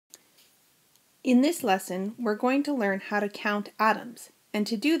In this lesson, we're going to learn how to count atoms. And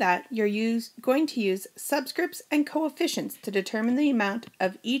to do that, you're going to use subscripts and coefficients to determine the amount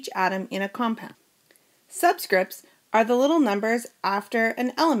of each atom in a compound. Subscripts are the little numbers after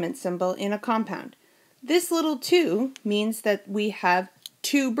an element symbol in a compound. This little 2 means that we have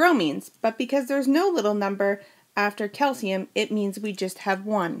 2 bromines, but because there's no little number after calcium, it means we just have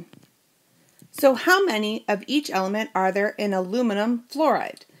 1. So how many of each element are there in aluminum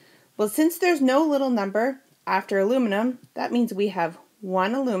fluoride? Well, since there's no little number after aluminum, that means we have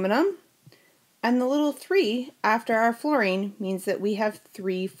 1 aluminum, and the little 3 after our fluorine means that we have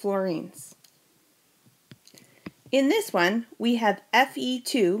 3 fluorines. In this one, we have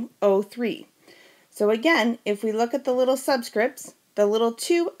Fe2O3. So again, if we look at the little subscripts, the little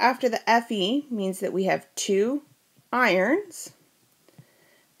 2 after the Fe means that we have 2 irons,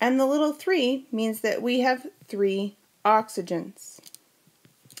 and the little 3 means that we have 3 oxygens.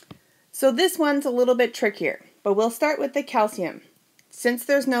 So this one's a little bit trickier, but we'll start with the calcium. Since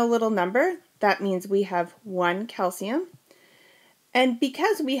there's no little number, that means we have 1 calcium. And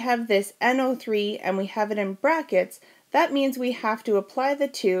because we have this NO3 and we have it in brackets, that means we have to apply the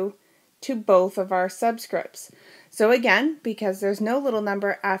 2 to both of our subscripts. So again, because there's no little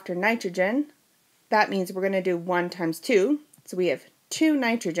number after nitrogen, that means we're going to do 1 times 2. So we have 2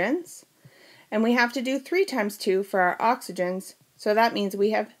 nitrogens. And we have to do 3 times 2 for our oxygens. So that means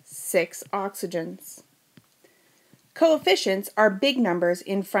we have 6 oxygens. Coefficients are big numbers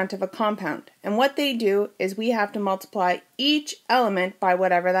in front of a compound, and what they do is we have to multiply each element by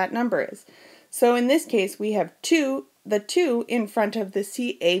whatever that number is. So in this case we have the 2 in front of the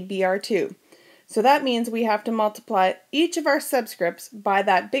CaBr2. So that means we have to multiply each of our subscripts by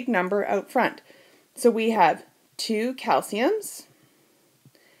that big number out front. So we have 2 calciums,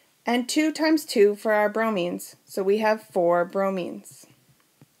 and 2 times 2 for our bromines, so we have 4 bromines.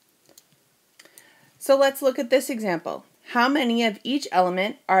 So let's look at this example. How many of each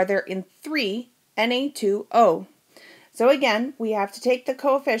element are there in 3 Na2O? So again, we have to take the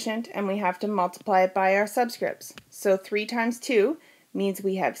coefficient and we have to multiply it by our subscripts. So 3 times 2 means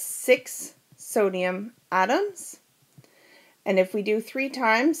we have 6 sodium atoms. And if we do 3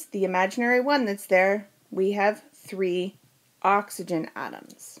 times the imaginary 1 that's there, we have 3 oxygen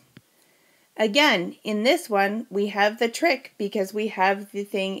atoms. Again, in this one, we have the trick because we have the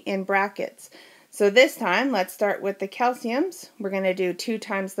thing in brackets. So this time, let's start with the calciums. We're going to do 2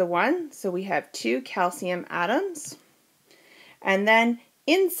 times the 1, so we have 2 calcium atoms. And then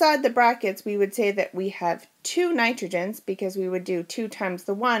inside the brackets, we would say that we have 2 nitrogens because we would do 2 times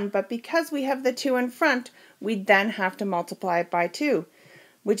the 1, but because we have the 2 in front, we then have to multiply it by 2,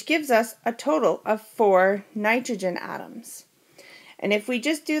 which gives us a total of 4 nitrogen atoms. And if we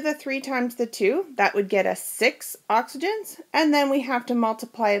just do the 3 times the 2, that would get us 6 oxygens, and then we have to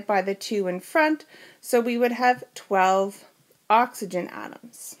multiply it by the 2 in front, so we would have 12 oxygen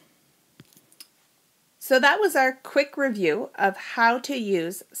atoms. So that was our quick review of how to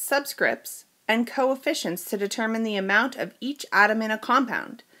use subscripts and coefficients to determine the amount of each atom in a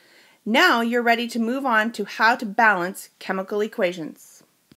compound. Now you're ready to move on to how to balance chemical equations.